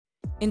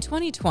In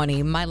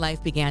 2020, my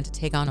life began to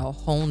take on a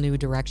whole new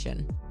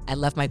direction. I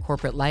left my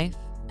corporate life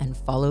and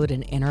followed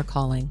an inner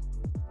calling.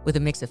 With a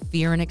mix of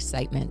fear and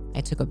excitement,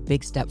 I took a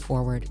big step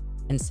forward.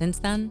 And since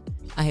then,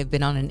 I have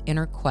been on an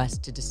inner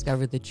quest to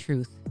discover the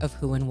truth of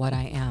who and what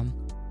I am.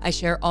 I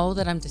share all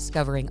that I'm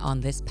discovering on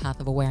this path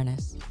of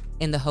awareness,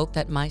 in the hope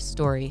that my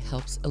story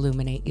helps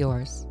illuminate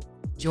yours.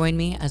 Join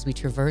me as we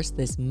traverse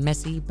this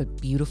messy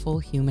but beautiful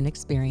human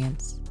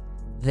experience.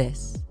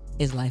 This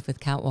is Life with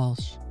Kat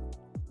Walsh.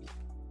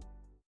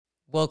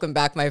 Welcome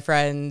back, my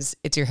friends.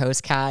 It's your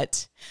host,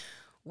 Kat.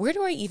 Where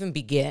do I even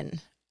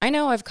begin? I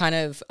know I've kind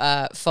of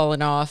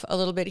fallen off a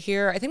little bit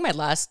here. I think my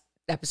last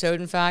episode,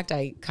 in fact,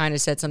 I kind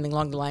of said something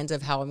along the lines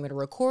of how I'm going to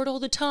record all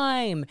the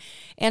time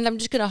and I'm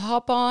just going to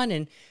hop on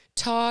and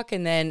talk,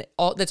 and then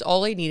that's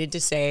all I needed to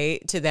say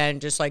to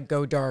then just like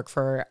go dark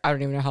for, I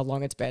don't even know how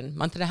long it's been,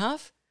 month and a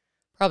half?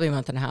 Probably a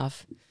month and a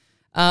half.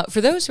 For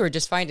those who are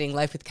just finding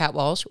Life with Kat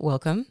Walsh,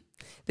 welcome.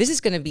 This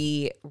is going to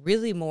be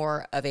really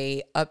more of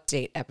a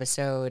update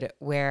episode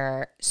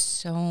where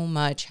so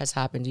much has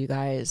happened, you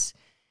guys.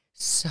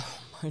 So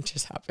much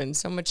has happened.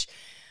 So much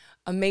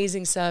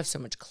amazing stuff, so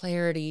much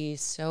clarity,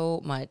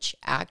 so much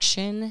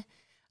action.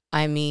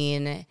 I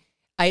mean,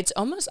 I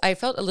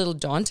felt a little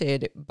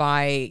daunted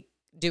by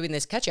doing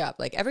this catch up.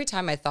 Like every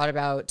time I thought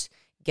about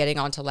getting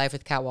onto Life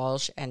with Kat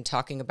Walsh and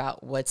talking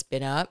about what's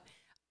been up,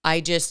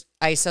 I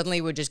suddenly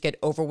would just get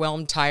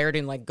overwhelmed, tired,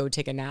 and like go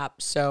take a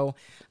nap. So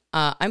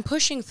I'm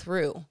pushing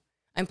through,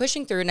 and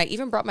I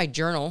even brought my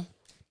journal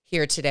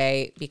here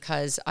today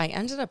because I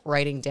ended up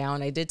writing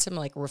down, I did some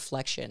like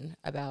reflection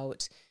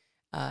about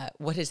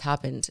what has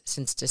happened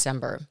since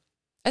December.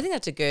 I think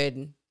that's a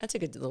good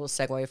little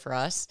segue for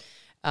us.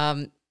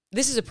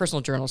 This is a personal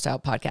journal style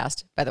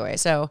podcast, by the way.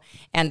 So,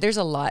 and there's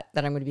a lot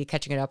that I'm going to be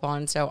catching it up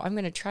on. So I'm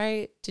going to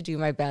try to do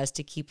my best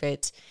to keep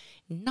it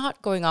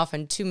not going off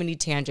on too many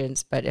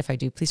tangents, but if I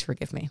do, please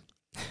forgive me.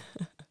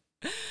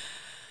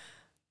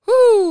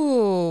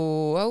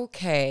 Whew,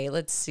 okay,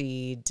 let's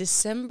see.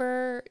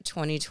 December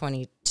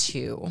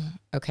 2022,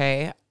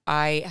 okay?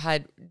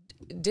 I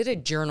did a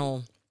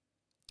journal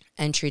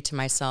entry to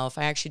myself.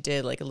 I actually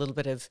did like a little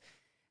bit of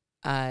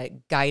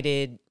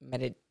guided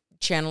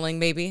channeling,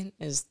 maybe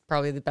is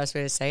probably the best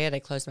way to say it. I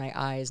closed my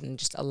eyes and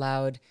just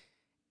allowed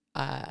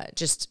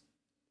just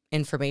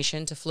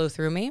information to flow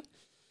through me.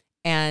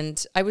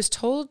 And I was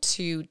told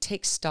to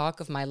take stock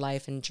of my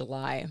life in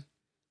July.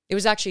 It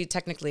was actually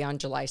technically on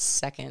July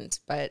 2nd,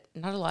 but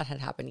not a lot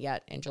had happened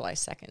yet in July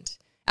 2nd.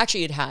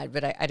 Actually, it had,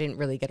 but I didn't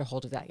really get a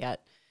hold of that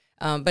yet.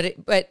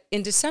 But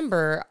in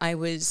December, I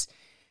was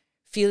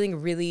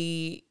feeling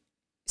really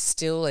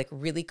still like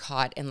really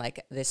caught in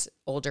like this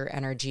older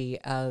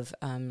energy of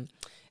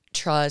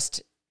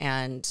trust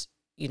and,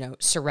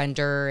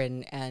 surrender.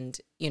 And,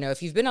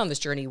 if you've been on this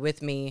journey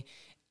with me,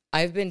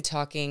 I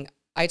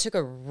took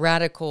a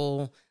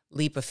radical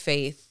leap of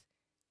faith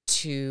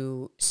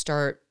to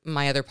start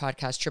my other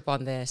podcast, Trip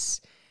on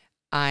This.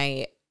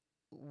 I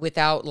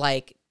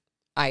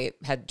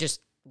had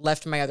just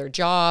left my other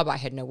job. I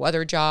had no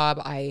other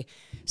job. I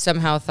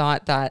somehow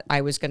thought that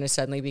I was going to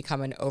suddenly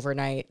become an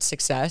overnight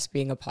success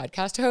being a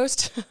podcast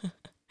host,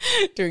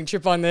 doing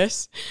Trip on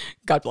This.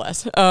 God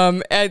bless.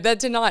 And that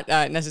did not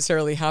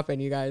necessarily happen,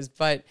 you guys,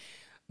 but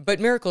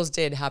miracles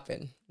did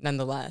happen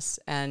nonetheless.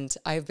 And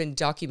I've been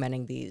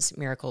documenting these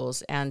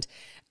miracles, and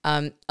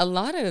a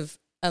lot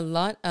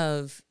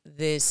of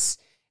this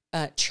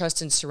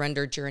trust and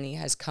surrender journey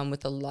has come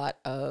with a lot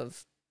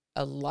of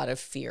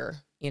fear,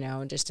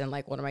 just in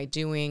like, what am I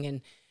doing?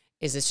 And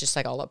is this just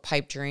like all a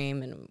pipe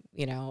dream? And,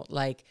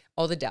 like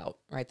all the doubt,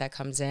 right, that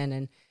comes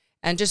in,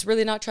 and just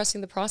really not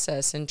trusting the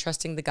process and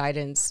trusting the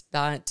guidance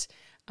that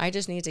I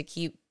just need to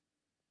keep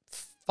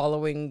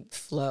following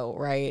flow,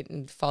 right?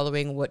 And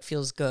following what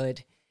feels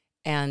good.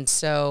 And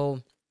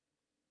so,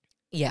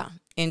 yeah,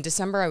 in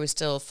December, I was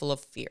still full of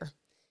fear,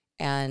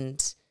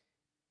 and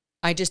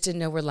I just didn't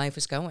know where life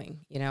was going.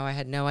 I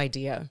had no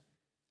idea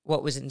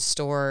what was in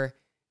store.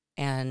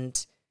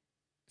 And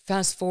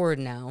fast forward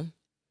now,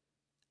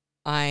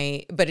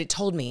 but it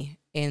told me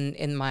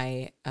in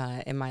my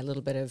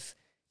little bit of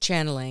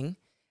channeling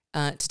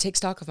to take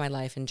stock of my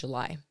life in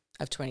July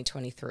of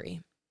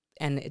 2023.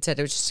 And it said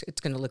it's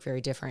going to look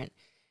very different.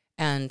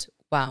 And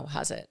wow,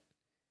 has it?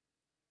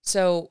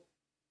 So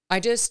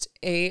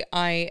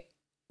I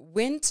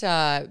went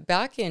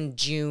back in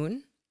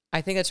June. I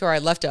think that's where I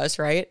left us,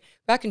 right?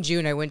 Back in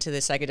June, I went to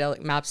the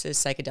MAPS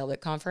psychedelic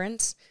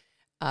conference.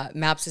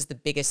 MAPS is the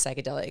biggest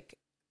psychedelic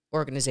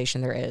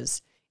organization there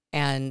is.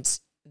 And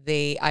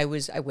I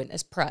went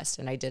as press,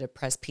 and I did a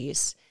press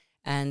piece,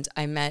 and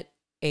I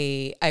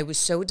was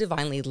so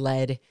divinely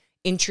led,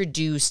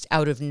 introduced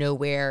out of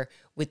nowhere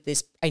with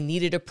this. I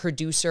needed a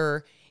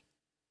producer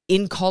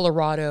in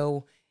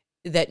Colorado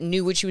that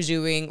knew what she was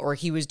doing or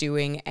he was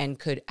doing and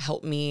could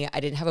help me. I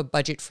didn't have a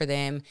budget for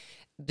them.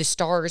 The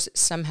stars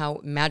somehow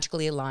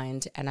magically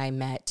aligned, and I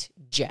met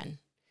Jen.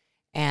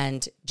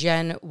 And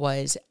Jen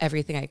was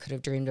everything I could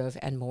have dreamed of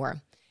and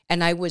more.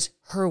 And I was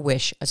her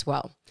wish as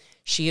well.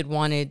 she had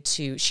wanted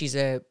to, she's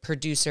a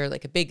producer,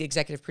 like a big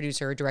executive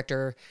producer,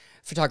 director,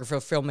 photographer,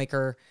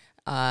 filmmaker,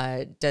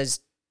 does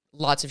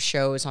lots of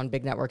shows on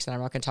big networks that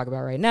I'm not going to talk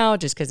about right now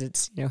just because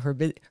it's,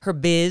 her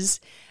biz.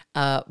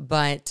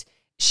 But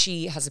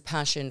she has a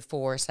passion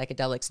for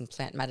psychedelics and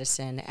plant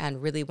medicine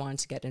and really wanted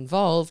to get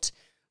involved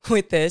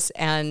with this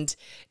and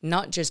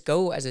not just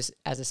go as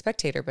a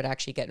spectator, but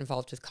actually get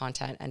involved with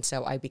content. And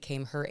so I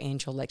became her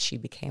angel like she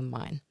became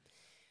mine.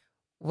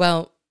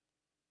 Well,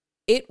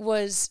 it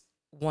was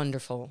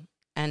wonderful,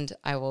 and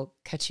I will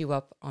catch you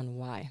up on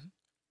why.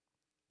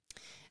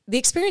 The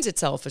experience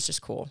itself was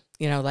just cool.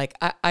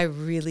 I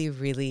really,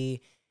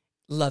 really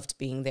loved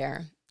being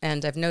there.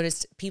 And I've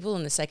noticed people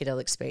in the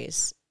psychedelic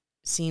space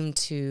seem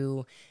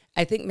to,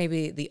 I think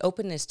maybe the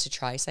openness to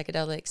try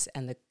psychedelics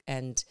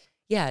and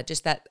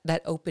just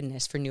that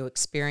openness for new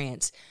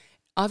experience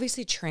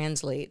obviously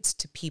translates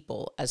to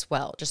people as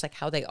well, just like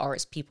how they are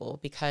as people,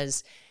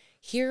 because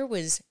here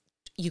was,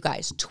 you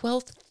guys,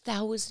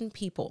 12,000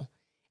 people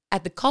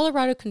at the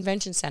Colorado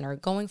Convention Center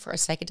going for a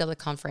psychedelic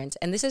conference.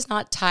 And this is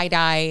not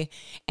tie-dye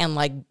and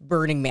like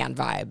Burning Man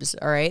vibes,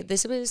 all right?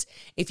 This was,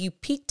 if you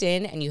peeked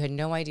in and you had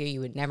no idea, you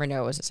would never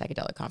know it was a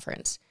psychedelic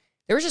conference.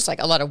 There was just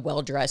like a lot of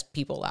well-dressed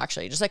people,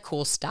 actually, just like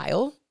cool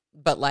style,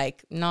 but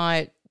like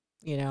not,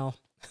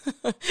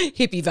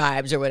 hippie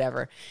vibes or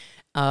whatever.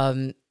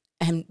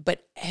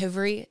 But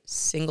every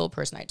single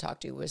person I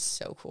talked to was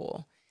so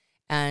cool.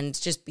 And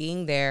just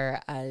being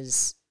there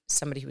as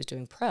somebody who was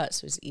doing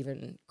press was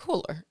even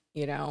cooler,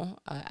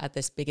 at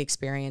this big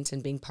experience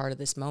and being part of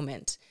this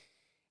moment.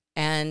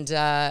 And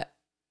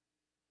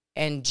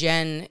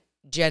Jen,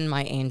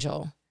 my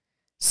angel.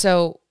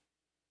 So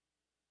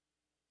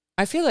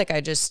I feel like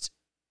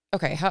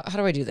okay, how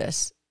do I do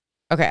this?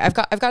 Okay, I've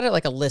got it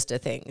like a list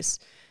of things.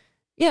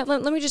 Yeah,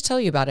 let me just tell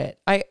you about it.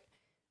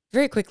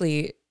 Very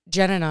quickly,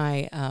 Jen and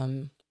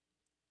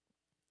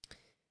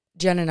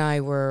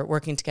I were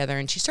working together,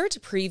 and she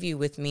started to preview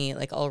with me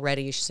like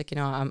already. She's like,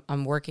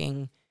 I'm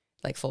working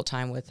like full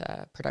time with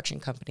a production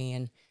company,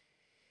 and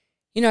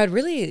I'd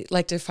really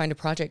like to find a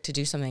project to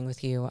do something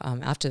with you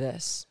after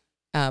this.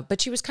 But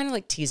she was kind of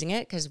like teasing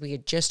it because we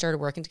had just started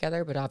working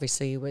together, but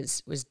obviously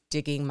was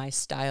digging my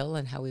style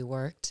and how we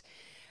worked.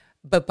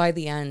 But by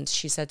the end,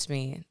 she said to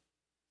me,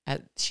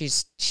 she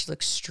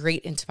looked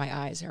straight into my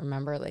eyes. I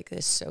remember like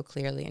this so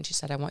clearly. And she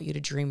said, I want you to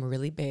dream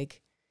really big.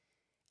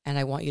 And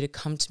I want you to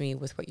come to me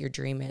with what your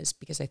dream is,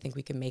 because I think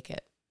we can make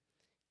it.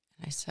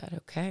 And I said,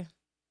 okay,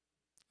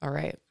 all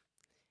right.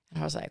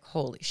 And I was like,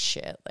 holy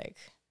shit. Like,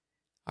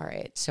 all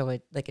right. So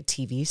like a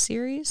TV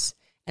series.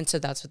 And so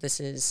that's what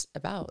this is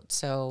about.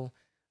 So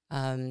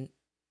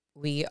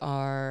we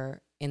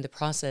are in the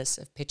process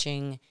of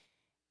pitching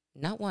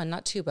not one,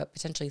 not two, but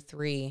potentially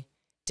 3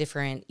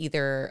 different,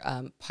 either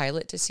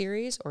pilot to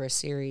series or a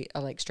series,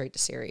 like straight to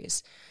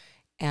series.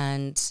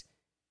 And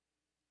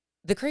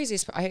the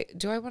craziest,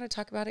 do I want to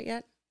talk about it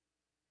yet?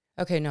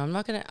 Okay, no, I'm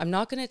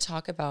not gonna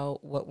talk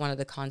about what one of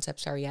the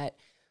concepts are yet,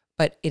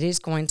 but it is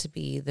going to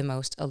be the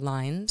most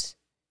aligned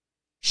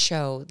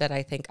show that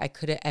I think I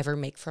could ever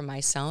make for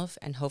myself,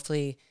 and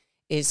hopefully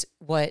is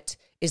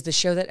the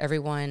show that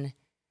everyone,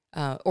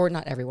 or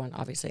not everyone,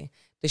 obviously,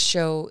 the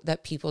show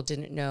that people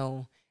didn't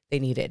know they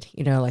needed,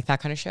 like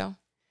that kind of show.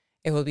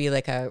 It will be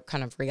like a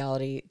kind of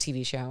reality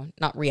TV show,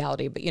 not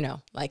reality, but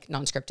like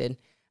non-scripted.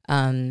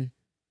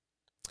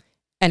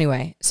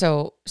 Anyway,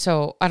 so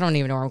I don't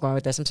even know where I'm going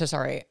with this. I'm so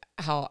sorry.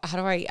 How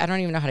do I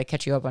don't even know how to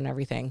catch you up on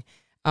everything.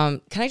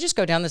 Can I just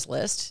go down this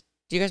list?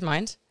 Do you guys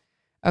mind?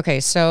 Okay,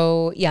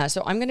 so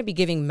I'm going to be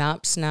giving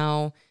maps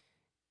now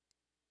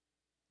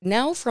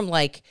from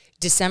like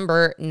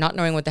December, not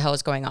knowing what the hell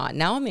is going on.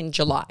 Now I'm in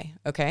July,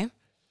 okay?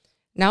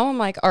 Now I'm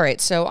like, all right,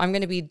 so I'm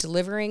going to be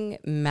delivering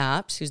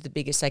MAPS, who's the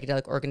biggest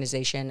psychedelic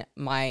organization,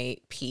 my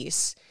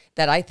piece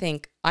that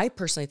I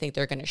personally think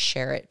they're going to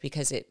share it,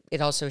 because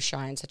it also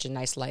shines such a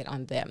nice light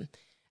on them.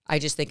 I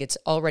just think it's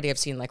already, I've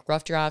seen like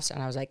rough drafts,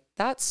 and I was like,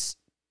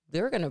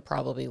 they're going to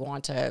probably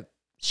want to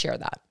share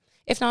that.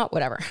 If not,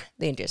 whatever.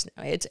 They just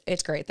know.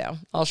 It's great though.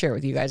 I'll share it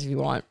with you guys if you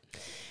want.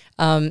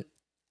 I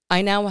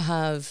now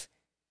have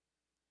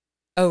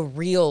a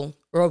real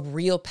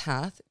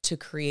path to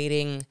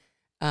creating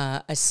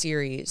a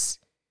series,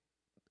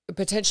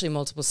 potentially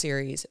multiple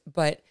series,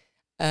 but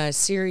a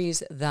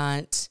series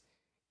that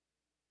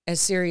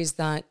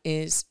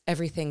is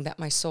everything that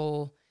my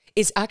soul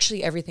is,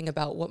 actually everything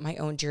about what my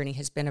own journey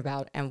has been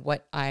about and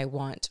what I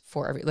want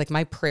for like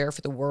my prayer for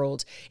the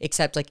world,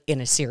 except like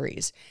in a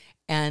series.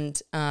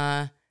 And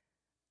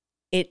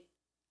it,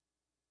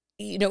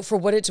 for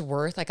what it's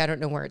worth, like I don't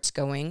know where it's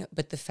going,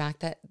 but the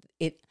fact that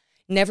it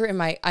never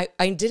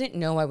I didn't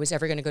know I was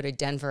ever going to go to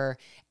Denver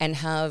and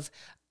have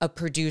a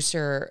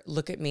producer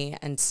look at me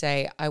and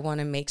say, I want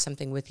to make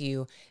something with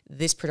you.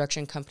 This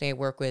production company I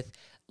work with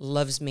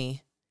loves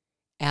me,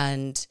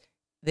 and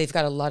they've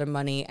got a lot of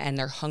money and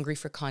they're hungry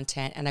for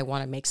content, and I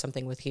want to make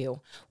something with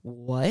you.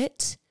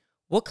 What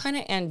kind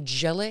of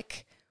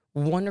angelic,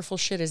 wonderful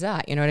shit is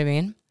that? You know what I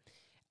mean?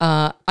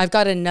 I've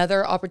got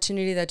another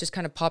opportunity that just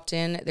kind of popped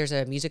in. There's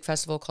a music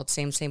festival called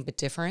Same But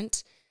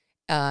Different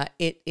I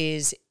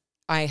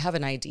have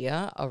an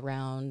idea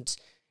around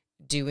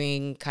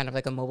doing kind of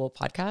like a mobile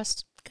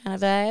podcast kind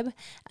of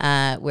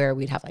vibe, where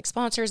we'd have like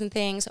sponsors and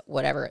things,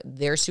 whatever.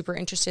 They're super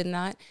interested in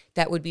that.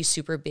 That would be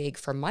super big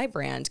for my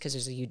brand because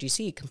there's a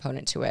UGC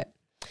component to it.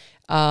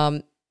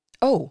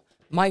 Oh,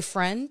 my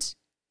friend.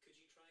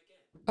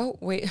 Oh,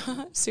 wait.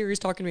 Siri's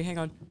talking to me. Hang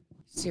on.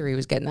 Siri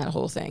was getting that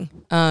whole thing.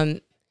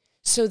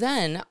 So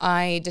then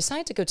I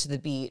decided to go to the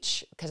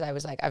beach because I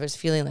was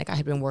feeling like I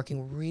had been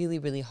working really,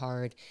 really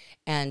hard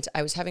and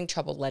I was having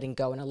trouble letting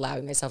go and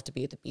allowing myself to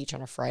be at the beach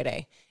on a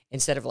Friday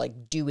instead of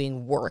like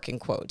doing work in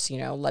quotes,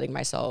 letting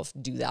myself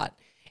do that.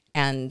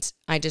 And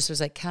I just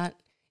was like, Kat,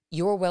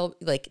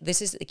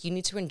 this is like, you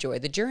need to enjoy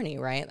the journey,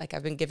 right? Like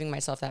I've been giving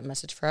myself that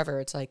message forever.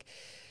 It's like,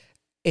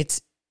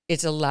 it's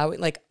allowing,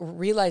 like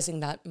realizing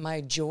that my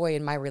joy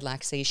and my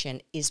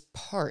relaxation is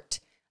part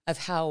of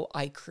how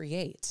I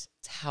create.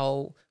 It's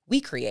how we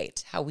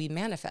create, how we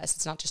manifest.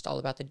 It's not just all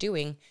about the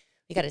doing.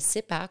 We got to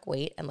sit back,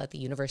 wait, and let the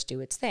universe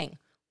do its thing.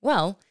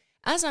 Well,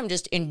 as I'm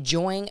just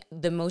enjoying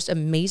the most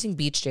amazing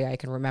beach day I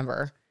can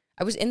remember,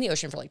 I was in the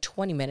ocean for like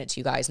 20 minutes,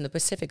 you guys, in the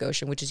Pacific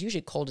Ocean, which is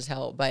usually cold as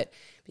hell. But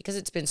because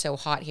it's been so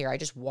hot here, I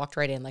just walked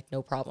right in like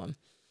no problem.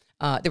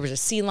 There was a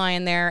sea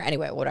lion there.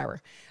 Anyway,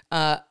 whatever.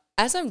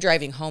 As I'm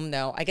driving home,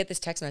 though, I get this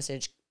text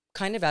message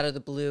kind of out of the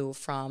blue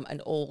from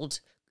an old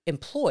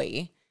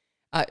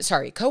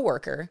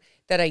coworker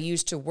that I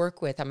used to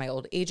work with at my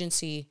old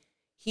agency.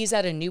 He's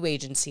at a new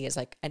agency as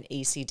like an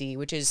ACD,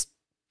 which is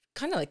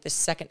kind of like the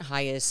second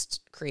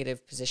highest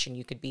creative position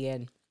you could be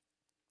in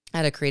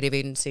at a creative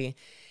agency,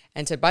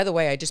 and said, by the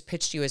way, I just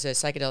pitched you as a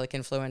psychedelic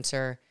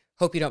influencer.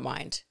 Hope you don't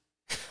mind.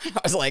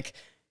 I was like,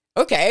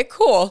 okay,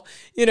 cool.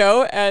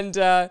 And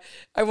I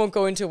won't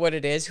go into what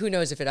it is. Who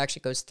knows if it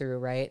actually goes through,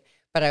 right?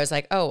 But I was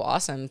like, oh,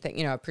 awesome.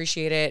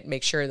 Appreciate it.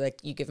 Make sure like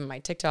you give him my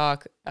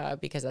TikTok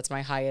because that's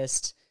my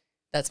highest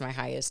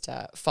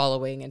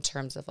following in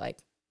terms of like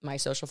my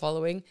social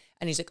following.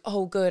 And he's like,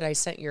 oh, good. I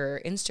sent your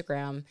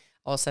Instagram.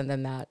 I'll send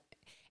them that.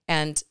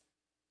 And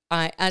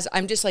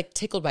I'm just like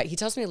tickled by it. He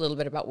tells me a little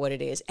bit about what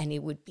it is and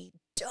it would be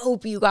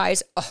dope, you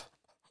guys.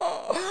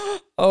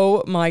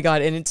 Oh my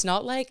God. And it's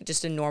not like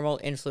just a normal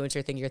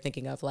influencer thing you're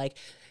thinking of, like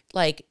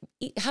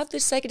have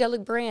this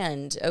psychedelic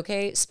brand,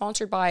 okay,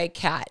 sponsored by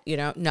Kat,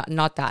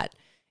 not that.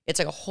 It's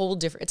like a whole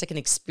different, it's like an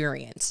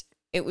experience.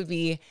 It would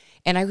be,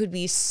 and I would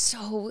be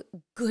so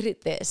good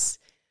at this.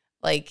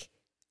 Like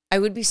I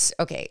would be,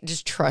 okay,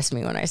 just trust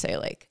me when I say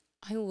like,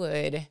 I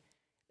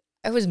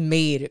was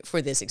made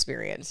for this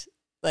experience.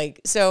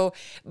 Like, so,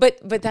 but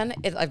then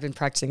I've been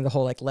practicing the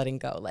whole, like, letting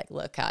go. Like,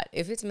 look, Kat,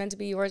 if it's meant to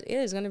be yours, it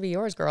is going to be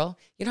yours, girl.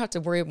 You don't have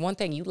to worry about one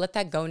thing. You let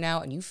that go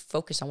now and you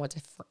focus on what's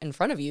in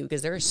front of you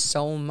because there is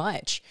so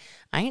much.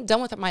 I ain't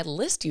done with my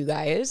list, you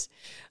guys.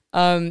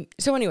 So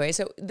anyway,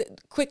 so the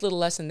quick little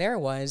lesson there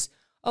was,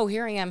 oh,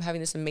 here I am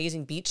having this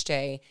amazing beach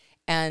day.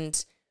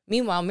 And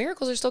meanwhile,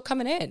 miracles are still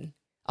coming in.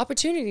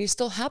 Opportunity is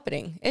still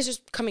happening. It's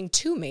just coming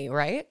to me,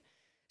 right?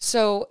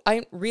 So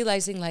I'm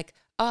realizing like,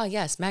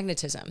 yes,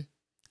 magnetism.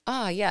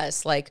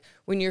 Yes, like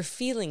when you're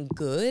feeling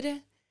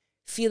good,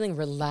 feeling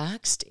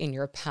relaxed in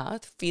your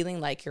path, feeling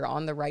like you're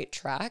on the right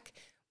track,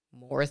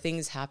 more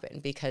things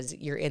happen because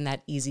you're in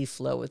that easy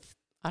flow with,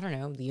 I don't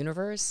know, the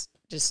universe,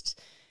 just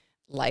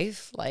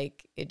life.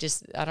 Like it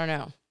just, I don't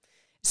know.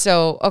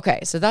 So,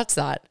 okay, so that's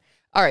that.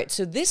 All right,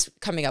 so this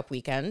coming up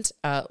weekend,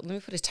 let me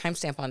put a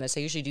timestamp on this.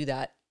 I usually do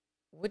that.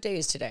 What day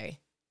is today?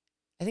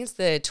 I think it's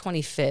the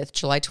 25th,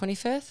 July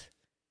 25th.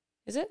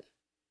 Is it?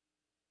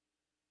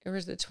 Or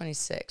is it the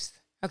 26th?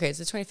 Okay, it's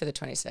the 25th or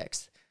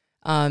 26th.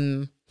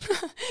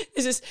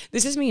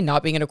 This is me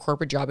not being in a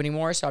corporate job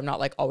anymore, so I'm not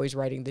like always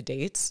writing the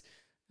dates.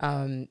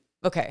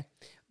 Okay,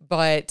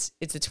 but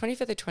it's the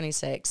 25th or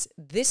 26th.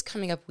 This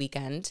coming up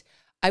weekend,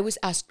 I was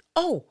asked,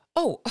 oh,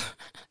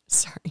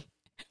 sorry.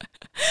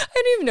 I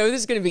didn't even know this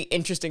is going to be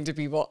interesting to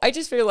people. I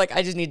just feel like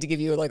I just need to give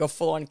you like a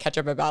full-on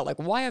catch-up about like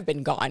why I've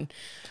been gone.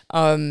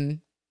 But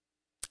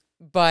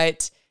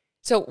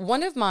so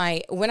when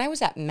I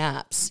was at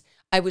MAPS,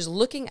 I was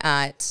looking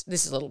at,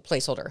 this is a little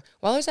placeholder.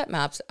 While I was at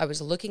MAPS, I was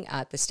looking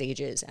at the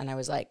stages and I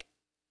was like,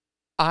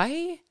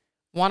 I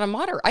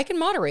can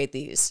moderate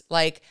these.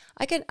 Like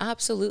I can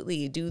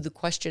absolutely do the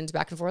questions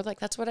back and forth.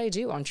 Like that's what I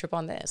do on Trip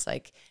on This.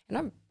 Like,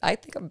 and I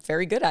think I'm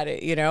very good at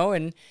it,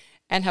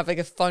 and have like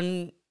a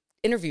fun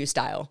interview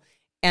style.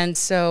 And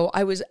so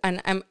I was,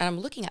 and I'm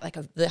looking at like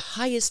the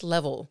highest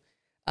level,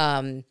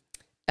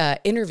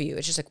 interview.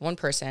 It's just like one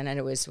person, and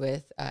it was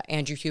with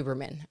Andrew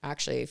Huberman.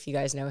 Actually, if you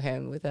guys know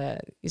him,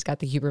 he's got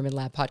the Huberman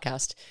Lab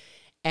podcast.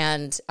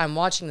 And I'm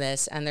watching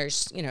this, and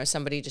there's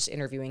somebody just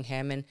interviewing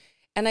him, and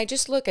I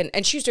just look,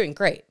 and she's doing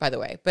great, by the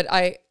way. But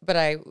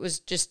I was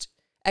just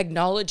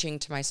acknowledging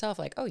to myself,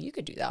 like, oh, you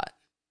could do that.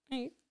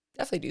 You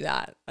definitely do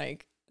that.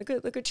 Like,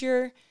 look at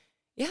your,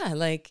 yeah,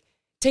 like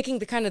taking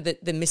the kind of the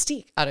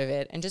mystique out of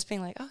it, and just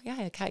being like, oh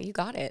yeah, Kat, you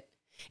got it.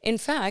 In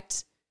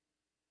fact,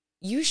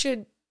 you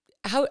should.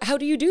 How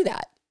do you do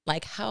that?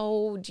 Like,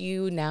 how do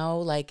you now,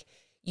 like,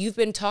 you've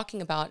been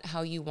talking about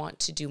how you want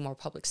to do more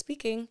public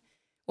speaking.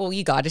 Well,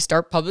 you got to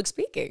start public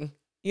speaking.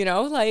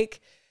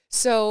 like,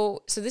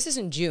 so this is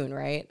in June,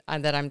 right?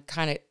 That I'm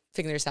kind of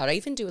figuring this out. I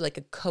even do like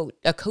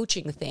a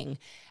coaching thing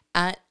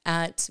at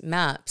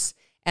MAPS,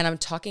 and I'm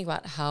talking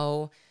about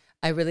how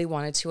I really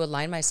wanted to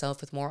align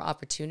myself with more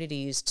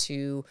opportunities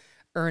to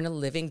earn a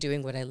living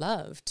doing what I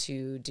love,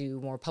 to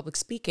do more public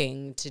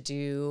speaking, to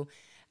do,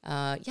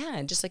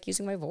 and just like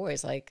using my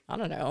voice, like, I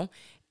don't know.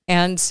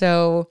 And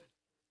so,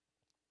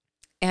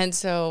 and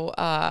so,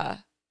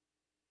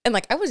 and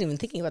like, I wasn't even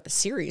thinking about the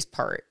series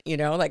part,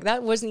 like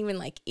that wasn't even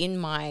like in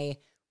my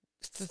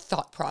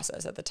thought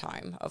process at the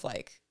time of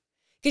like,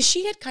 because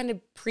she had kind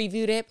of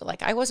previewed it, but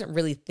like, I wasn't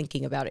really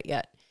thinking about it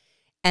yet.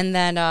 And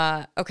then,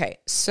 okay,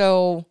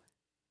 so,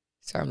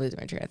 sorry, I'm losing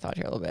my train of thought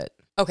here a little bit.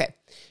 Okay,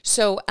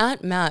 so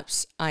at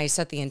MAPS, I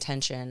set the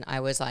intention. I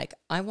was like,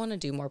 I want to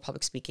do more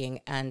public speaking,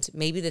 and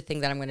maybe the thing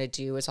that I'm going to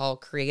do is I'll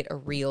create a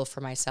reel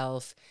for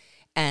myself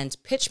and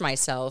pitch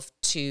myself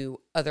to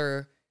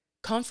other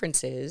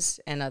conferences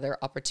and other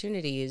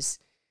opportunities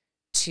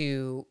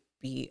to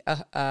be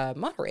a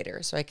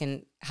moderator, so I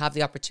can have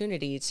the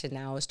opportunity to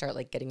now start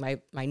like getting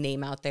my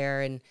name out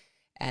there and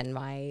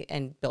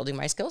building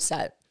my skill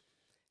set.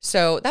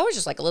 So that was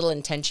just like a little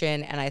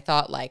intention. And I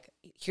thought like,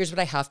 here's what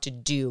I have to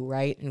do,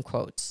 right? In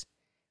quotes.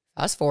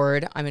 Fast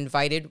forward, I'm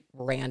invited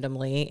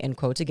randomly, in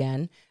quotes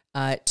again,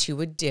 to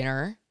a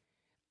dinner.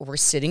 We're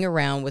sitting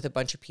around with a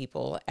bunch of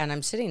people, and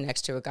I'm sitting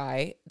next to a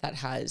guy that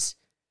has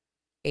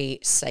a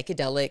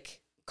psychedelic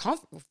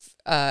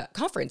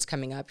conference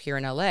coming up here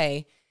in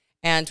LA.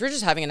 And we're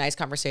just having a nice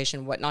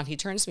conversation, whatnot. He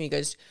turns to me, he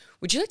goes,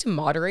 would you like to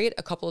moderate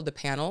a couple of the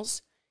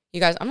panels?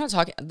 You guys, I'm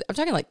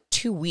talking like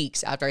 2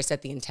 weeks after I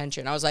set the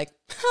intention. I was like,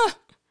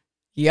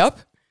 yep,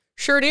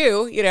 sure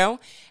do,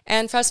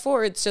 And fast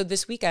forward, so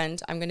this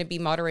weekend, I'm going to be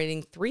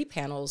moderating 3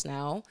 panels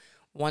now.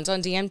 One's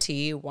on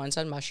DMT, one's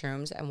on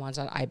mushrooms, and one's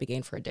on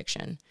ibogaine for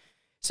addiction.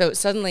 So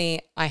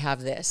suddenly I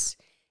have this.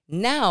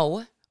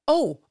 Now,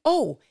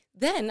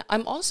 then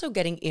I'm also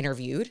getting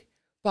interviewed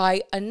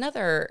by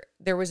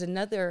there was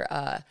another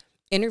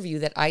interview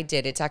that I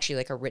did. It's actually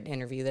like a written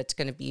interview that's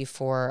going to be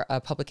for a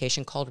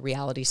publication called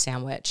Reality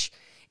Sandwich.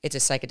 It's a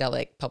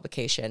psychedelic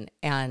publication.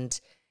 And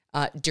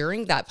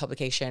during that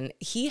publication,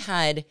 he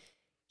had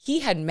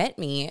met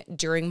me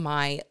during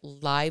my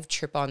live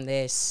trip on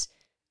this,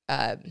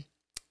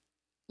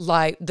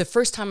 the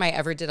first time I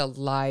ever did a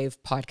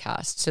live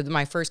podcast. So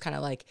my first kind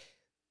of like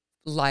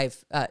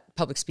live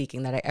public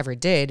speaking that I ever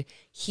did,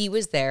 he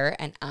was there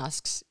and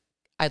asks,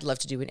 I'd love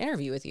to do an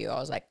interview with you. I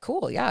was like,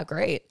 cool. Yeah,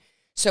 great.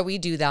 So we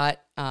do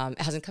that.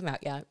 It hasn't come out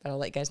yet, but I'll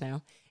let you guys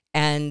know.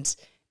 And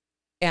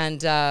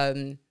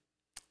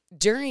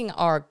during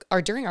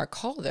our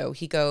call though,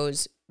 he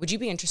goes, would you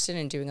be interested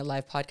in doing a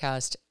live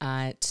podcast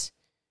at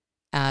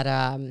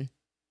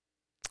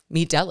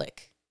Meet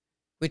Delic,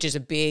 which is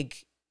a big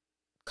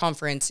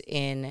conference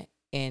in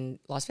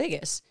Las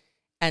Vegas?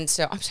 And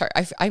so I'm sorry,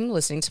 I'm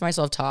listening to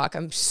myself talk.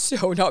 I'm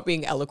so not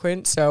being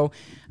eloquent. So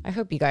I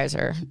hope you guys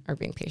are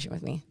being patient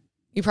with me.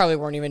 You probably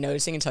weren't even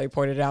noticing until you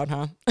pointed it out,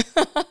 huh?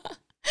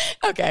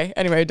 Okay.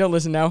 Anyway, don't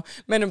listen now.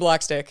 Men in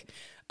Black stick.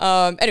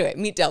 Anyway,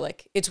 Meet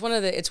Delic.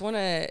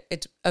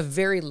 It's a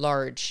very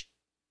large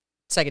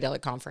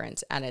psychedelic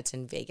conference, and it's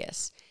in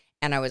Vegas.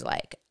 And I was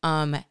like,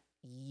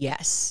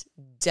 yes,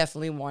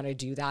 definitely want to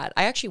do that.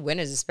 I actually went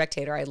as a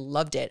spectator. I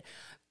loved it.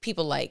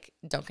 People like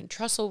Duncan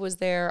Trussell was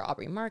there,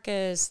 Aubrey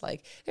Marcus,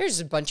 like there's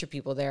a bunch of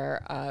people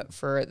there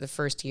for the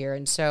first year.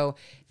 And so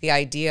the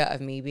idea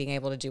of me being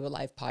able to do a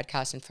live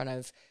podcast in front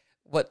of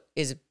what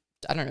is,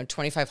 I don't know,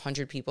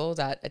 2,500 people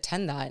that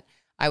attend that,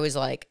 I was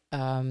like,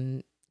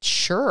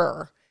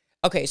 sure.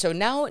 Okay, so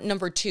now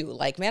number 2,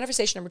 like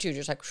manifestation number 2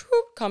 just like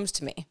comes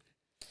to me.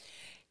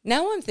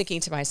 Now I'm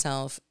thinking to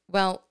myself,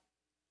 well,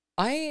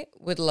 I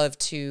would love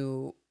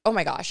to, oh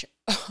my gosh.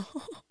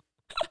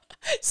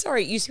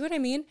 Sorry, you see what I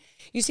mean?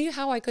 You see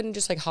how I couldn't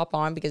just like hop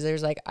on because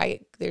there's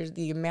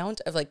the amount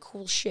of like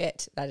cool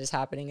shit that is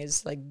happening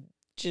is like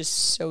just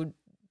so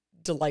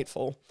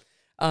delightful.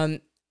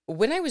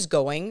 When I was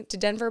going to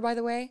Denver, by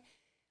the way,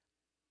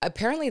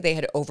 apparently they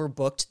had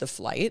overbooked the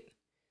flight.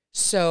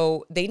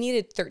 So they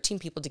needed 13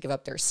 people to give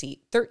up their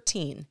seat,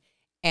 13.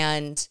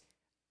 And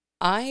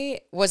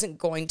I wasn't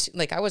going to,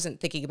 like, I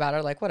wasn't thinking about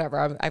it, like,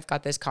 whatever, I've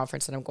got this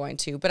conference that I'm going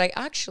to, but I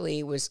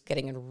actually was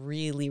getting in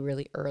really,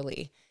 really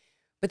early.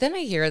 But then I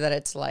hear that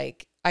it's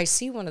like, I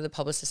see one of the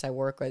publicists I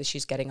work with,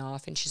 she's getting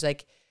off and she's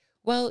like,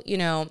 well,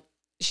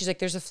 she's like,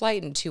 there's a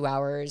flight in 2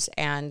 hours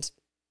and,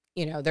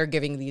 they're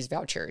giving these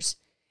vouchers.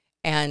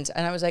 And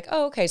I was like,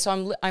 oh, okay. So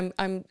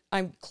I'm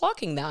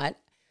clocking that.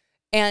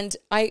 And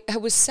I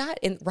was sat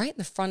right in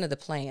the front of the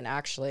plane,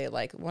 actually,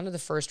 like one of the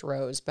first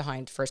rows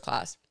behind first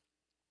class.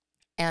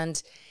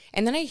 And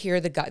then I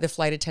hear the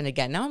flight attendant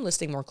again. Now I'm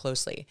listening more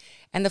closely.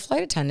 And the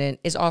flight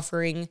attendant is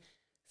offering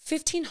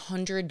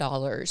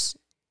 $1,500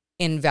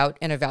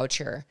 in a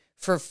voucher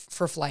for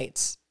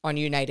flights on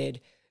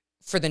United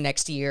for the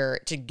next year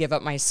to give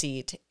up my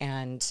seat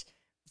and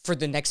for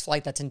the next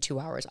flight that's in 2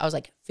 hours. I was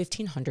like,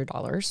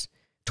 $1,500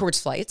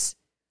 towards flights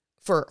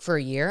for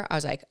a year? I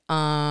was like,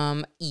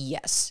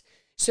 yes.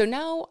 So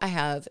now I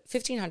have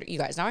 $1,500, you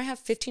guys, now I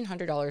have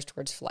 $1,500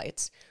 towards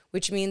flights,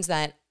 which means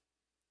that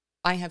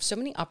I have so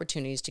many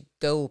opportunities to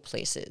go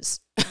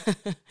places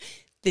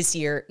this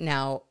year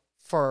now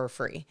for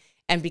free.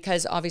 And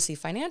because obviously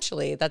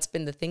financially, that's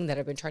been the thing that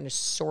I've been trying to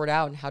sort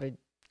out and how to,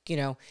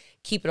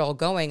 keep it all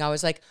going. I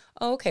was like,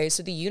 oh, okay,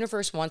 so the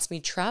universe wants me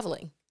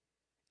traveling.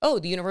 Oh,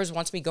 the universe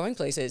wants me going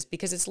places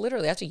because it's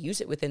literally, I have to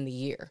use it within the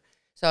year.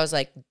 So I was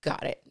like,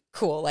 got it.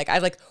 Cool. Like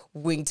I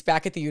winked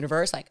back at the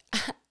universe, like,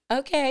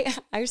 okay,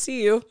 I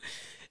see you.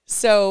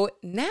 So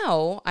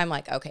now I'm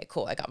like, okay,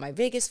 cool. I got my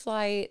Vegas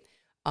flight.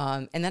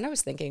 And then I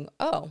was thinking,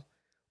 oh,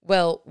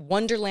 well,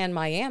 Wonderland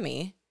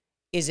Miami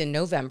is in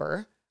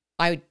November.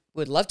 I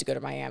would love to go to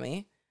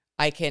Miami.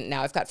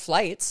 I've got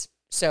flights.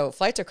 So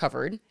flights are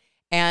covered.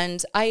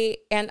 And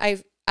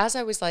as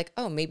I was like,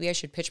 oh, maybe I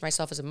should pitch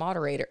myself as a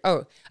moderator.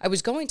 Oh, I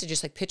was going to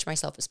just like pitch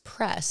myself as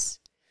press.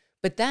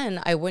 But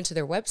then I went to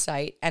their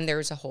website and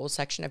there's a whole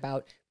section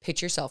about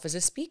pitch yourself as a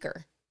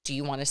speaker. Do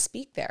you want to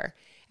speak there?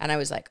 And I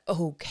was like,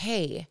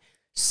 okay,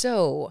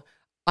 so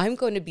I'm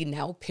going to be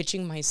now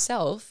pitching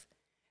myself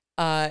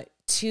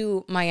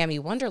to Miami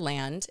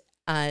Wonderland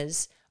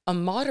as a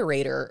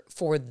moderator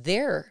for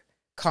their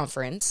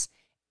conference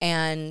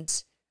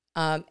and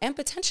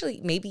potentially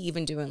maybe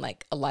even doing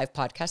like a live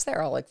podcast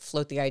there. I'll like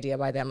float the idea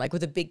by them, like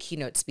with a big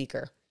keynote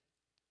speaker.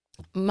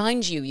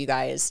 Mind you, you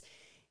guys,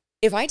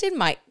 if I did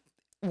my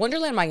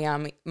Wonderland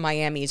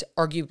Miami is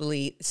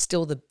arguably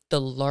still the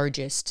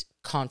largest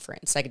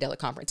conference, psychedelic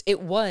conference.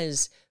 It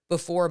was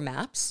before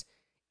MAPS.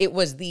 It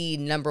was the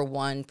number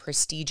one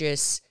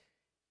prestigious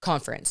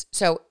conference.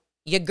 So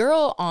your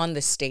girl on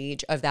the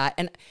stage of that.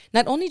 And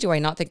not only do I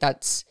not think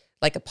that's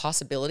like a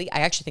possibility,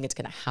 I actually think it's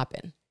going to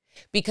happen.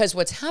 Because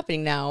what's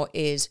happening now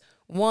is,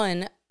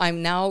 one,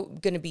 I'm now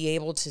going to be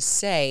able to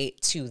say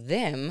to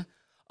them,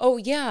 oh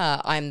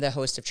yeah, I'm the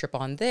host of Trip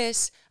on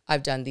This.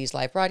 I've done these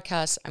live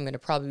broadcasts. I'm going to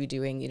probably be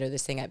doing,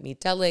 this thing at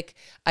Meet Delic.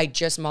 I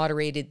just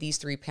moderated these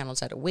 3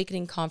 panels at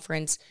Awakening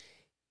Conference.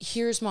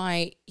 Here's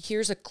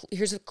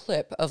a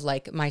clip of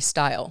like my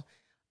style.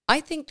 I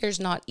think there's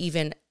not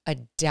even a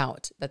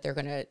doubt that they're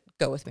going to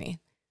go with me.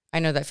 I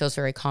know that feels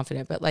very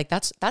confident, but like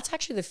that's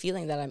actually the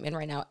feeling that I'm in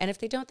right now. And if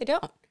they don't, they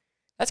don't.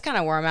 That's kind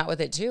of where I'm at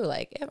with it too.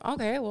 Like, yeah,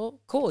 okay,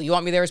 well, cool. You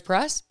want me there as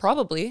press?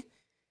 Probably,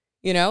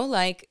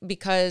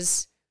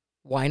 because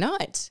why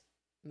not?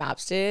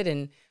 MAPS did,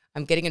 and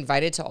I'm getting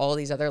invited to all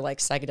these other like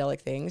psychedelic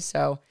things.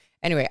 So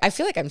anyway, I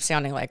feel like I'm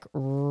sounding like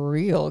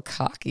real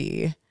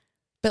cocky,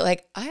 but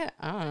like, I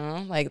don't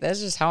know, like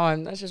that's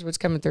just what's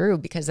coming through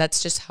because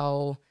that's just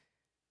how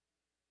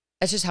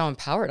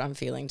empowered I'm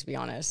feeling, to be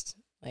honest.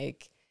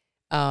 Like,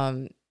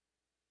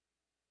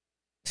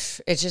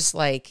 it's just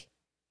like,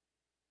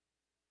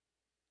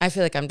 I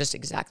feel like I'm just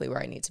exactly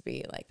where I need to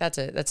be. Like that's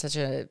such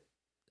an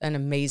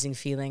amazing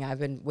feeling. I've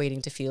been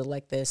waiting to feel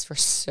like this for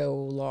so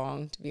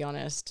long, to be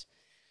honest.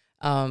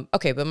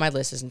 Okay, but my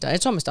list isn't done.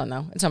 It's almost done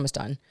though. It's almost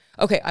done.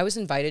 Okay, I was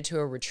invited to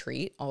a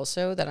retreat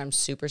also that I'm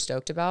super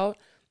stoked about.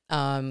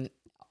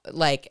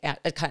 Like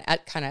at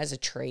kind of as a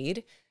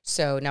trade.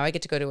 So now I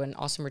get to go to an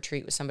awesome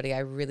retreat with somebody I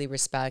really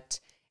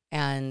respect.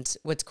 And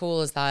what's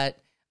cool is that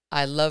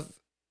I love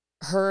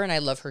her and I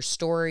love her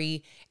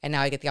story. And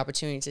now I get the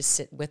opportunity to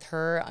sit with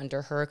her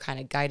under her kind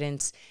of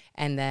guidance.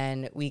 And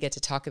then we get to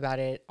talk about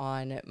it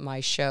on my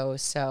show.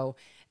 So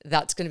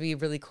that's going to be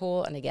really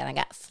cool. And again, I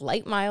got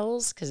flight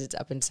miles because it's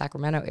up in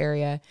Sacramento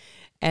area.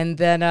 And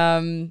then,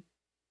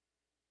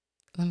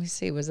 let me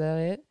see, was that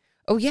it?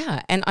 Oh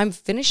yeah. And I'm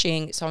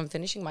finishing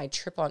my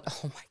trip on,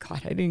 oh my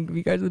God, I didn't give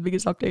you guys the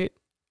biggest update.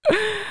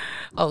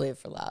 I'll leave it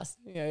for last.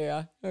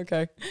 Yeah.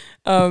 Okay.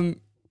 I'm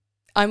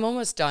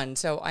almost done.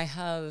 So I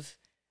have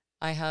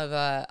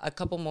a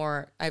couple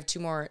more. I have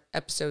 2 more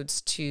episodes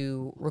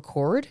to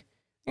record.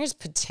 There's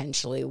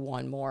potentially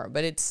one more,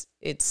 but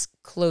it's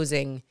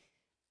closing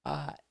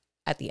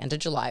at the end of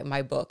July.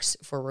 My books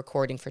for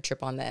recording for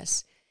Trip on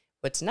This.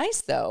 What's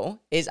nice though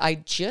is I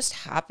just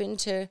happened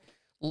to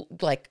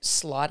like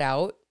slot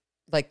out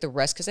like the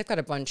rest because I've got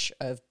a bunch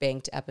of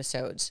banked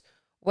episodes.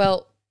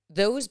 Well,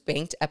 those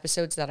banked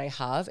episodes that I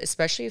have,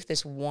 especially if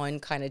this one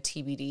kind of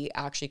TBD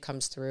actually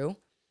comes through,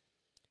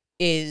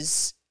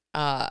 is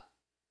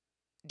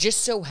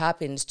just so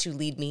happens to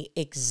lead me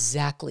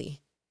exactly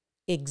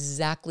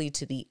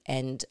to the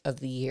end of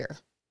the year.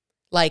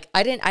 Like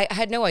I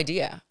had no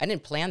idea. I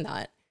didn't plan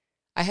that.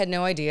 I had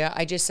no idea.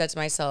 I just said to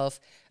myself,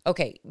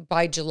 okay,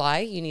 by July,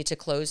 you need to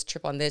close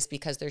Trip on This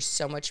because there's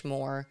so much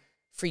more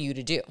for you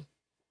to do.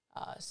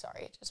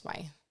 Sorry, just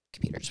my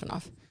computer just went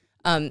off.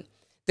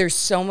 There's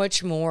so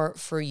much more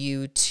for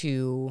you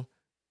to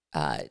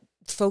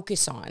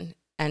focus on.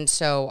 And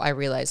so I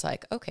realized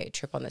like, okay,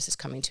 Trip on This is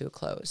coming to a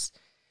close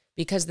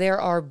because there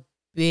are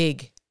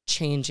big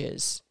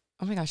changes.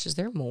 Oh my gosh, is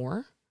there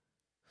more?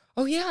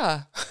 Oh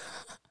yeah.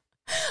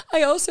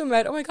 I also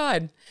met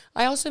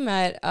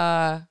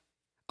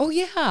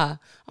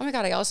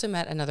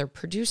another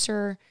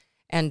producer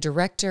and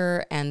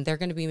director, and they're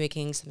going to be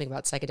making something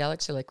about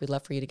psychedelics. So like, we'd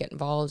love for you to get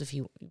involved if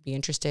you'd be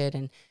interested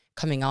in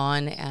coming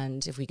on,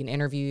 and if we can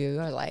interview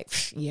you. Like,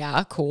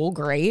 yeah, cool,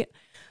 great.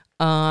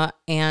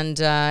 And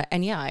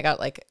yeah, I got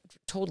like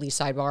totally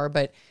sidebar,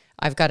 but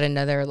I've got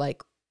another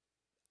like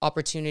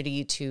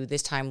opportunity to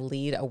this time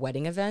lead a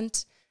wedding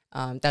event.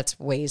 That's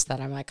ways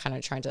that I'm like kind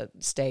of trying to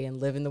stay and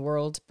live in the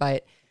world,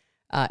 but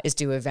is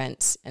do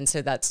events. And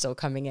so that's still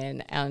coming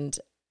in. And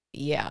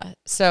yeah.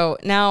 So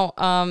now,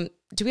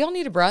 do we all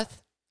need a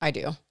breath? I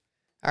do.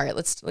 All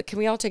right, can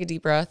we all take a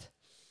deep breath?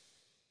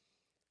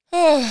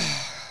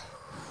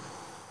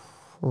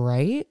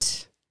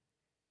 Right?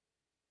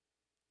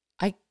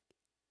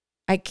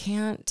 I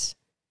can't.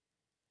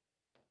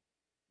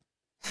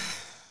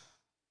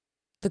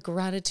 The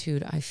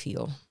gratitude I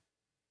feel.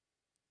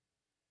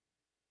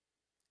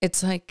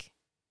 It's like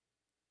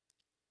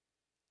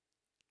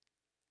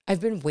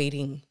I've been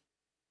waiting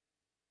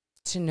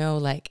to know,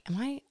 like, am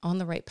I on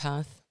the right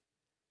path?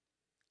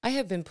 I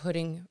have been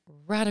putting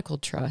radical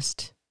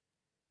trust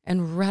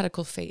and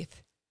radical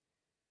faith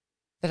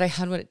that I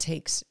had what it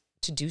takes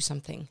to do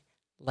something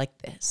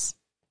like this.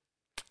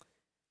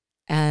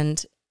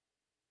 And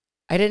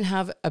I didn't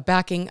have a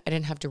backing. I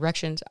didn't have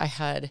directions. I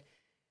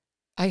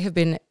have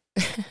been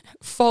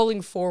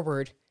falling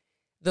forward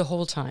the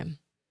whole time.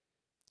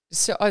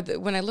 So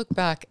when I look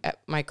back at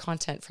my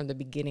content from the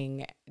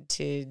beginning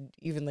to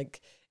even like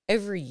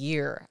every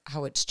year,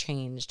 how it's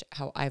changed,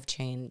 how I've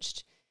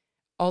changed,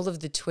 all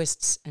of the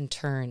twists and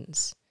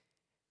turns,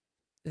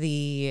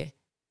 the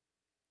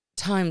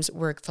times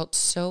where it felt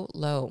so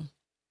low,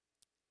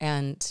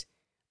 and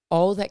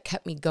all that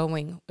kept me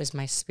going was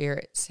my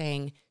spirit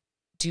saying,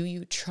 do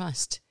you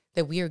trust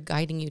that we are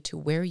guiding you to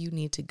where you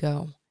need to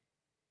go?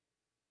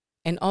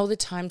 And all the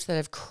times that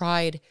I've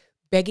cried,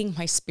 begging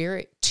my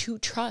spirit to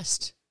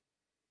trust,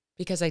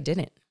 because I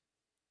didn't.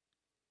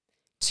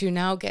 To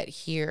now get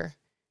here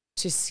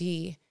to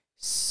see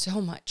so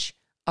much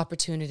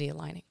opportunity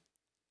aligning,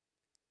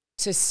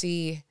 to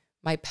see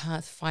my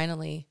path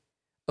finally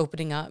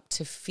opening up,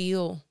 to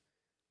feel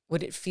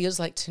what it feels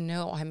like to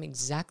know I'm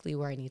exactly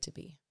where I need to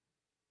be.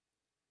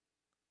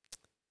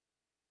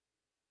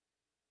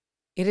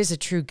 It is a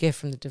true gift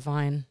from the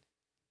divine.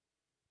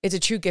 It's a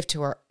true gift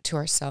to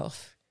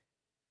ourself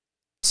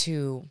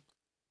to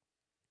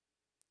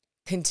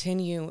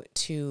continue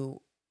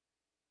to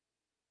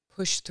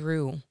push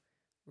through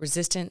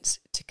resistance,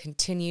 to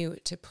continue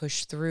to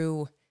push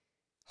through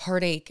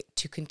heartache,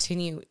 to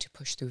continue to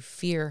push through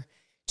fear,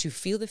 to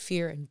feel the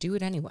fear and do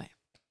it anyway.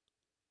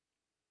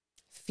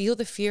 Feel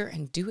the fear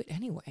and do it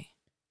anyway.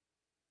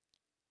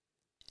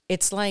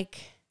 It's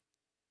like,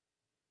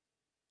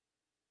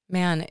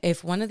 man,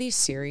 if one of the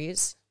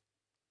series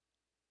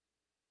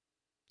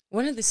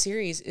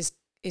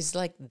is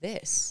like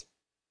this.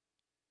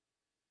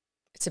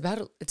 It's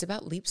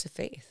about leaps of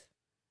faith.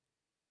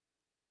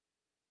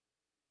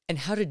 And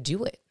how to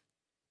do it.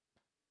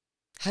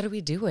 How do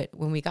we do it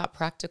when we got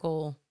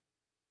practical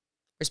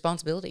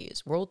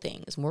responsibilities, world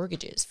things,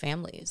 mortgages,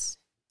 families?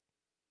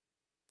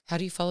 How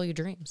do you follow your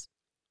dreams?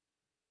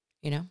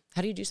 You know,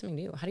 how do you do something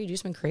new? How do you do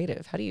something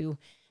creative? How do you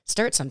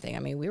start something? I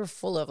mean, we were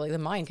full of like the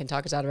mind can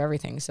talk us out of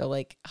everything. So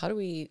like, how do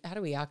we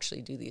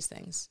actually do these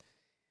things?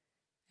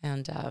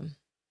 And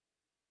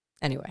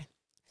anyway,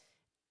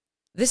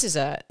 this is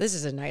a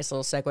nice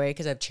little segue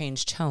because I've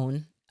changed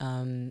tone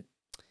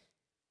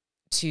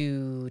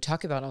to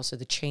talk about also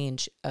the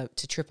change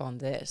to trip on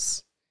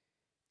this,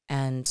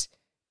 and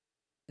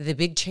the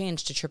big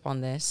change to trip on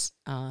this.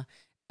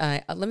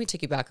 Let me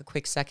take you back a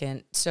quick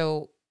second.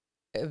 So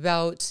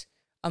about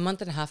a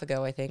month and a half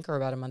ago, I think, or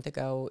about a month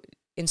ago,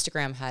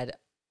 Instagram had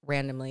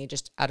randomly,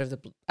 just out of the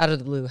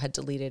blue, had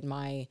deleted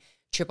my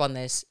trip on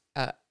this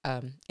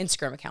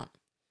Instagram account.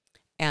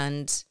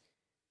 And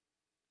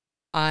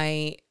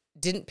I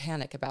didn't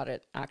panic about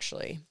it,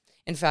 actually.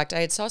 In fact, I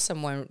had saw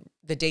someone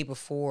the day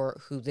before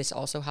who this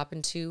also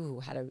happened to, who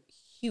had a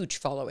huge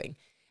following.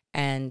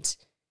 And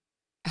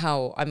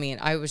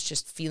I was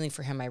just feeling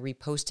for him. I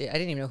reposted. I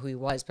didn't even know who he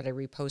was, but I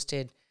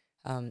reposted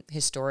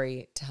his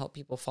story to help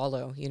people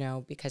follow,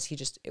 because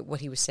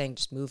what he was saying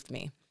just moved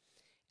me.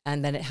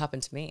 And then it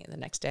happened to me the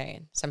next day.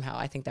 And somehow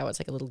I think that was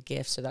like a little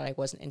gift so that I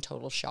wasn't in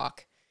total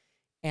shock.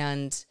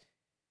 And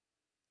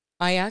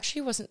I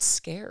actually wasn't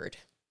scared.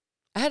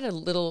 I had a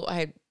little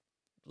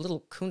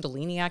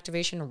Kundalini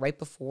activation right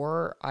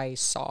before I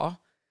saw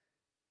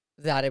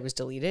that it was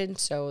deleted.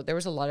 So there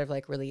was a lot of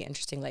like really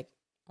interesting, like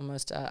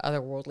almost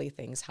otherworldly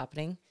things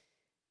happening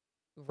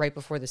right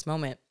before this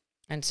moment.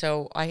 And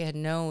so I had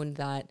known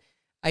that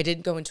I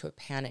didn't go into a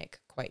panic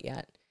quite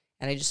yet.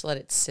 And I just let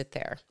it sit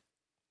there.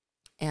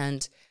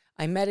 And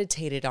I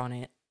meditated on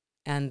it.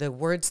 And the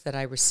words that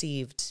I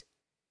received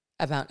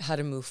about how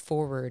to move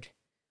forward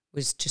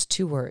was just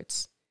 2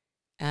 words.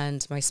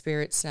 And my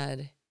spirit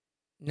said,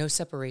 no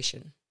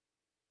separation.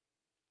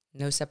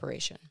 No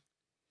separation.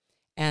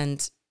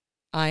 And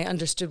I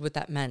understood what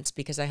that meant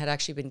because I had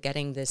actually been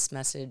getting this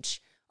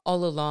message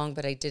all along,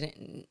 but I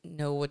didn't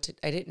know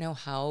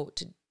how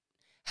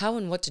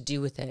and what to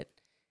do with it.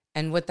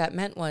 And what that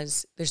meant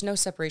was there's no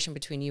separation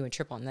between you and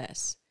Trip on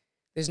This.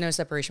 There's no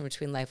separation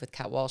between Life with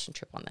Kat Walsh and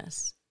Trip on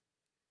This.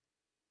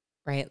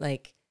 Right?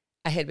 Like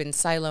I had been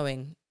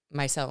siloing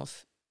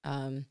myself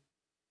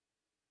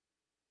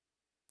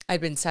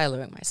I'd been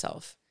siloing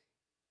myself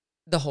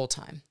the whole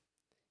time.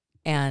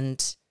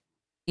 And,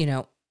 you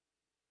know,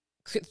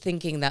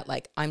 thinking that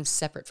like I'm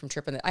separate from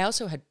Trip on This. I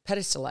also had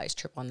pedestalized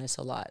Trip on This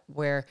a lot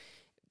where,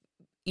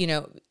 you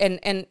know,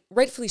 and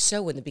rightfully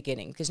so in the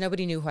beginning because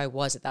nobody knew who I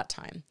was at that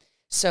time.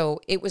 So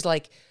it was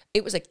like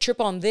Trip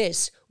on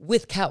This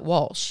with Kat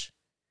Walsh,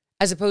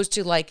 as opposed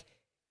to like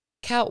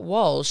Kat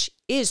Walsh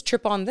is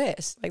Trip on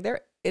This. Like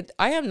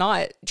I am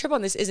not, Trip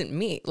on This isn't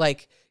me.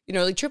 Like, you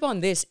know, like Trip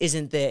on This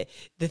isn't the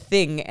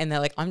thing and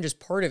that like I'm just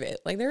part of it.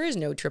 Like there is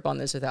no Trip on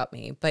This without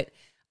me. But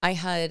I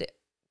had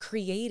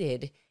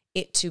created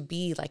it to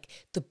be like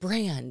the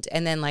brand.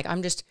 And then like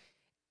I'm just,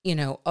 you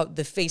know,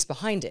 the face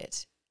behind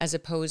it, as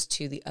opposed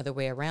to the other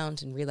way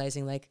around and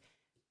realizing like,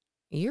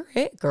 you're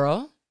it,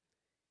 girl.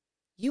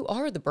 You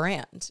are the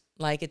brand.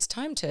 Like it's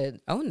time to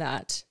own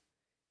that.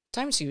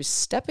 Time to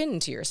step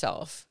into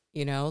yourself,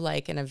 you know,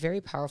 like in a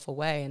very powerful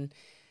way.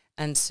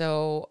 And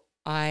so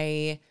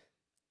I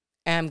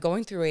am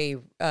going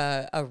through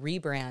a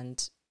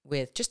rebrand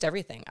with just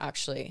everything,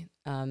 actually,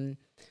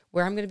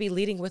 where I'm going to be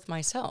leading with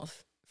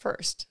myself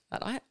first.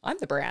 That I'm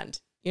the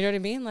brand. You know what I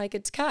mean? Like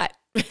it's Kat.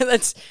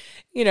 That's,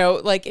 you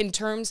know, like in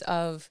terms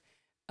of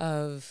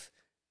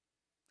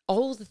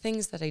all the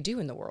things that I do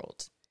in the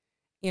world,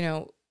 you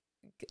know,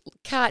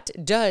 Kat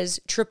does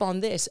Trip on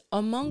This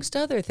amongst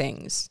other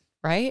things,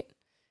 right?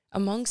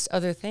 Amongst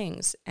other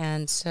things.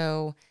 And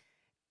so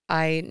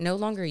I no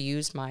longer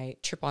use my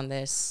Trip on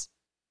This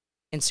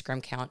Instagram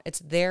account. It's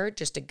there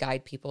just to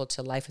guide people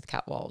to Life with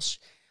Kat Walsh.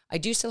 I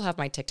do still have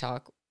my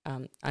TikTok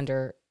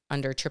under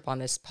Trip on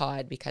This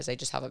Pod because I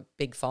just have a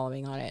big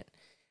following on it.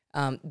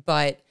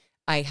 But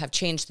I have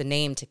changed the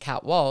name to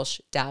Kat Walsh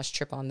 -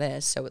 Trip on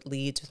This, so it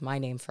leads with my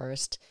name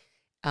first.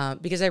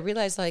 Because I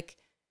realized like,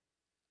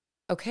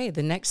 okay,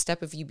 the next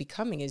step of you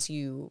becoming is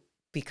you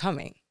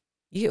becoming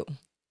you.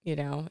 You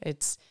know,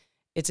 it's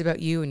about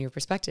you and your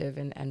perspective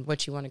and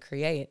what you want to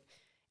create.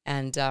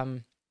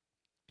 And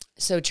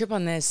so Trip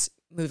on This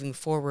moving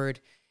forward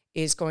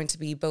is going to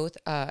be both,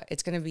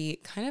 it's going to be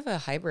kind of a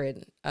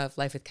hybrid of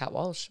Life with Kat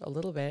Walsh a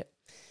little bit,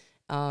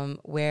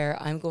 where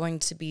I'm going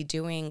to be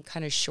doing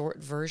kind of short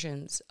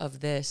versions of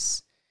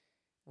this,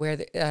 where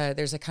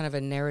there's a kind of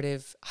a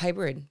narrative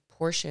hybrid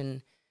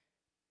portion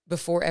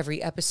before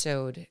every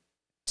episode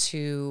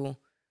to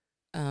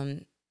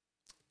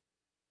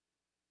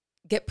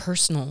get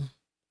personal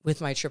with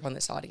my Trip on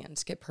This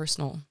audience, get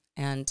personal.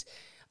 And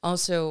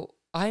also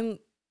I'm,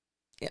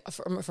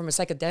 from a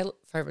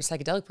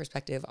psychedelic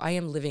perspective, I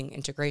am living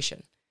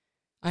integration.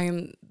 I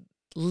am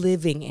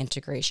living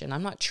integration.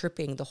 I'm not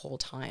tripping the whole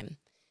time.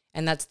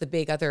 And that's the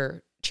big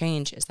other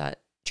change, is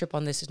that Trip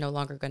on This is no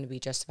longer going to be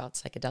just about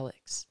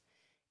psychedelics.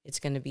 It's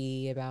going to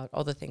be about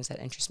all the things that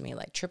interest me,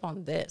 like Trip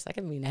on This. That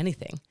can mean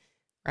anything,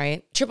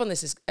 right? Trip on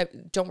This is,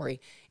 don't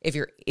worry. If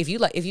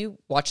you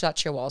watch that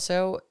show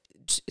also,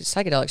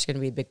 psychedelics are going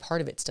to be a big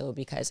part of it still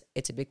because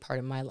it's a big part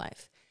of my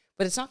life.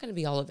 But it's not going to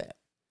be all of it.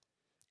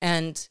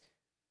 And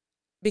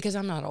because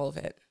I'm not all of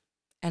it.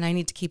 And I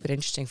need to keep it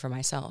interesting for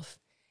myself.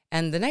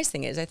 And the nice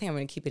thing is, I think I'm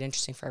going to keep it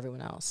interesting for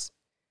everyone else.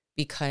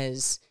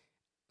 Because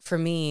for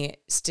me,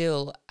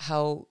 still,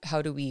 how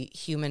do we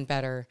human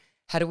better?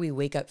 How do we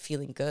wake up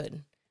feeling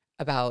good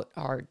about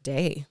our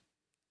day?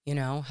 You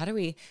know, how do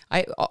we,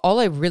 all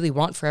I really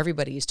want for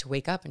everybody is to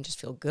wake up and just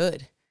feel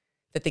good.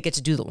 That they get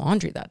to do the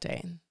laundry that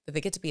day. That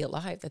they get to be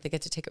alive. That they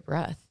get to take a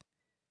breath.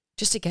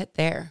 Just to get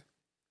there.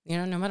 You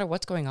know, no matter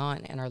what's going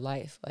on in our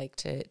life, like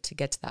to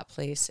get to that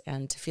place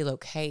and to feel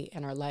okay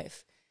in our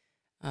life.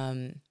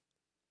 And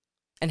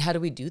how do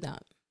we do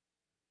that?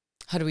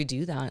 How do we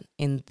do that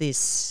in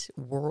this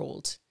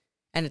world?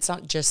 And it's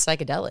not just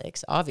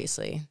psychedelics,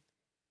 obviously,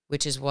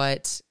 which is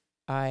what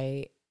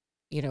I,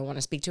 you know, want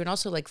to speak to. And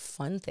also like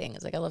fun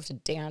things. Like I love to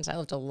dance. I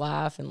love to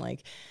laugh and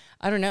like,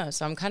 I don't know.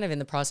 So I'm kind of in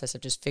the process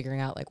of just figuring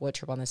out like what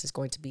Trip on This is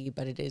going to be,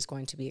 but it is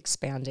going to be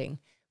expanding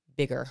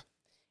bigger.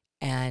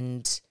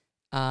 And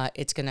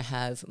it's going to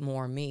have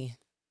more me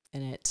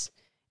in it.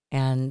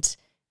 And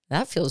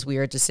that feels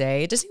weird to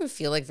say. It doesn't even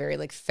feel like very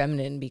like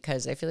feminine,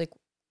 because I feel like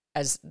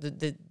as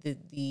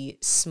the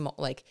small,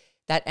 like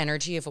that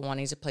energy of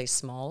wanting to play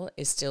small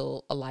is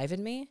still alive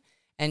in me.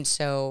 And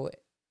so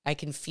I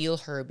can feel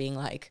her being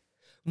like,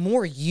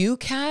 more you,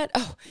 Kat?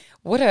 Oh,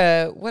 what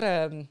a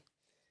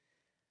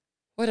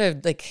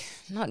like,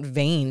 not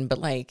vain, but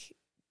like,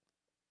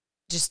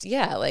 just,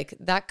 yeah, like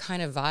that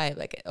kind of vibe,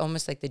 like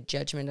almost like the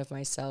judgment of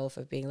myself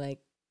of being like,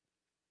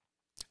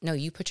 no,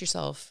 you put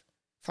yourself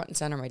front and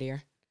center, my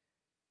dear.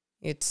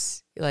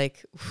 It's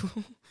like,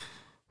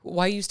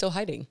 why are you still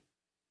hiding?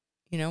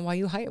 You know, why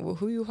you hiding?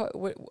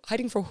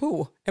 Hiding for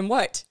who and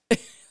what?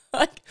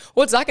 Like,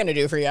 what's that going to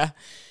do for you?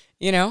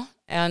 You know,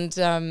 and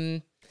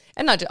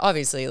not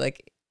obviously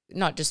like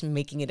not just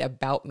making it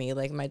about me.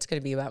 Like it's going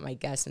to be about my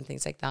guests and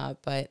things like that,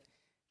 but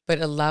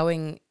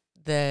allowing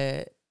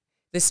the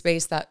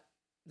space that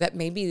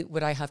maybe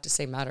what I have to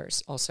say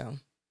matters also,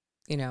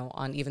 you know,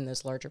 on even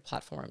those larger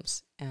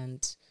platforms.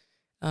 And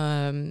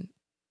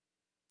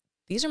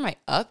these are my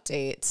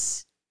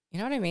updates. You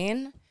know what I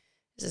mean?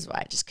 This is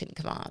why I just couldn't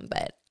come on,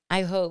 but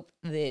I hope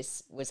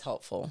this was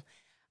helpful.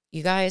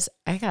 You guys,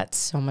 I got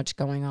so much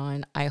going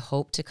on. I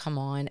hope to come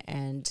on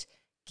and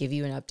give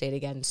you an update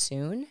again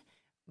soon,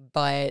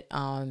 but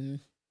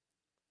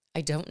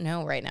I don't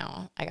know right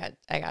now.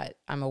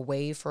 I'm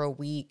away for a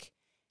week.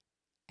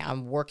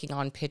 I'm working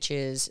on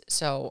pitches,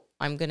 so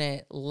I'm going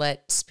to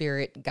let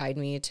spirit guide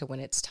me to when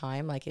it's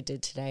time like it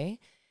did today.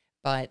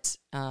 But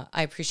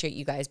I appreciate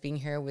you guys being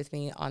here with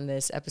me on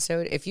this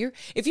episode. If you're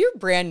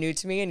brand new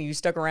to me and you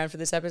stuck around for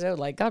this episode,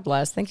 like, God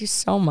bless. Thank you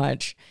so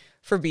much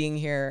for being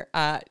here.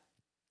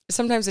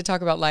 Sometimes I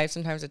talk about life.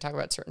 Sometimes I talk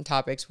about certain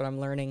topics, what I'm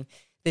learning.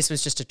 This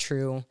was just a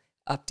true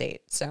update.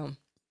 So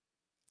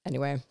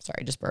anyway,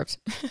 sorry, just burps.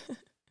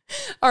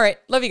 All right.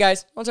 Love you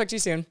guys. I'll talk to you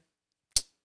soon.